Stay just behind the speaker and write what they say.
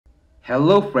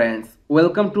Hello friends,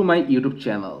 welcome to my YouTube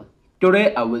channel.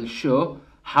 Today I will show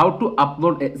how to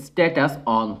upload a status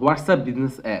on WhatsApp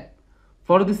Business app.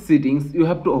 For these settings, you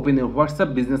have to open your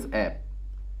WhatsApp Business app.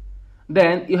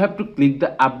 Then you have to click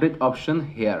the update option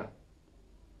here.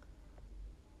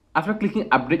 After clicking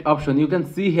update option, you can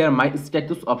see here my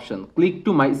status option. Click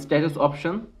to my status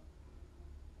option.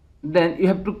 Then you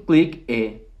have to click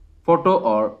a photo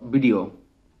or video.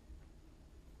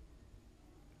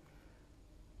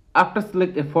 After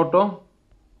select a photo,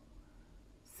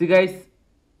 see guys,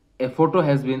 a photo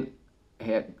has been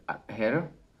here.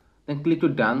 Then click to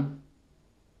done.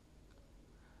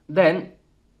 Then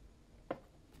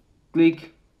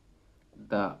click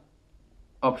the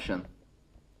option.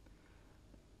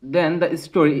 Then the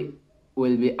story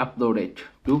will be uploaded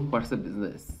to WhatsApp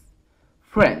Business.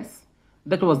 Friends,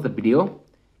 that was the video.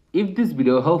 If this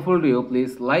video helpful to you,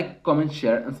 please like, comment,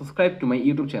 share and subscribe to my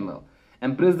YouTube channel.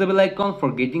 And press the bell icon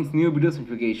for getting new videos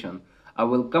notification. I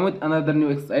will come with another new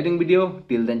exciting video.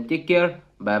 Till then, take care.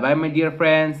 Bye bye my dear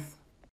friends.